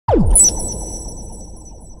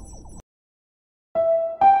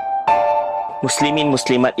Muslimin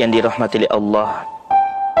muslimat yang dirahmati oleh Allah,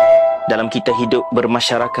 dalam kita hidup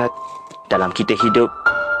bermasyarakat, dalam kita hidup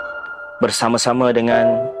bersama-sama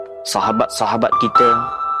dengan sahabat-sahabat kita,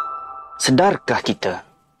 sedarkah kita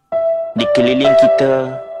di keliling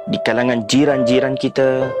kita, di kalangan jiran-jiran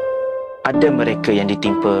kita, ada mereka yang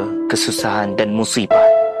ditimpa kesusahan dan musibah?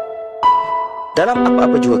 Dalam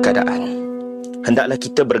apa-apa jua keadaan, hendaklah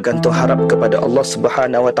kita bergantung harap kepada Allah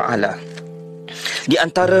Subhanahu Wa Taala. Di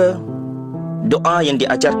antara doa yang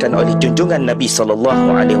diajarkan oleh junjungan Nabi SAW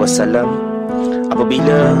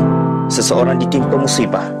apabila seseorang ditimpa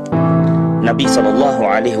musibah, Nabi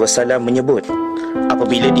SAW menyebut,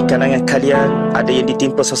 apabila di kalangan kalian ada yang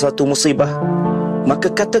ditimpa sesuatu musibah,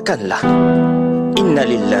 maka katakanlah, Inna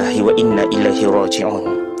lillahi wa inna ilaihi raji'un.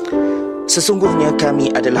 Sesungguhnya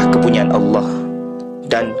kami adalah kepunyaan Allah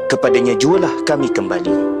dan kepadanya jualah kami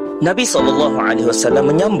kembali. Nabi SAW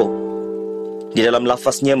menyambung di dalam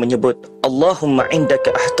lafaznya menyebut, Allahumma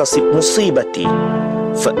indaka ahtasib musibati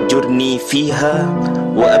fa'jurni fiha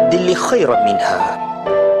wa abdilli khairan minha.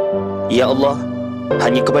 Ya Allah,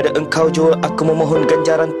 hanya kepada Engkau jua aku memohon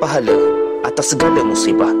ganjaran pahala atas segala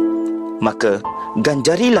musibah, maka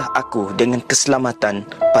ganjarilah aku dengan keselamatan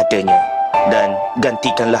padanya dan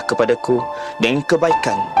gantikanlah kepadaku dengan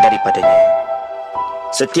kebaikan daripadanya.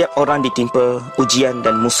 Setiap orang ditimpa ujian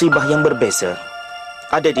dan musibah yang berbeza.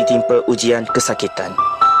 Ada ditimpa ujian kesakitan,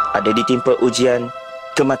 ada ditimpa ujian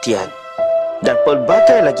kematian, dan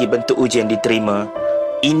pelbagai lagi bentuk ujian diterima.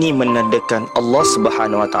 Ini menandakan Allah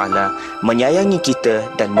Subhanahu Wa Taala menyayangi kita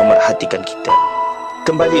dan memerhatikan kita.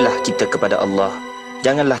 Kembalilah kita kepada Allah.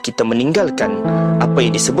 Janganlah kita meninggalkan apa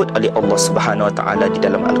yang disebut oleh Allah Subhanahu Wa Taala di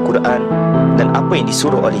dalam Al-Quran dan apa yang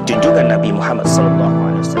disuruh oleh junjungan Nabi Muhammad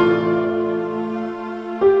SAW.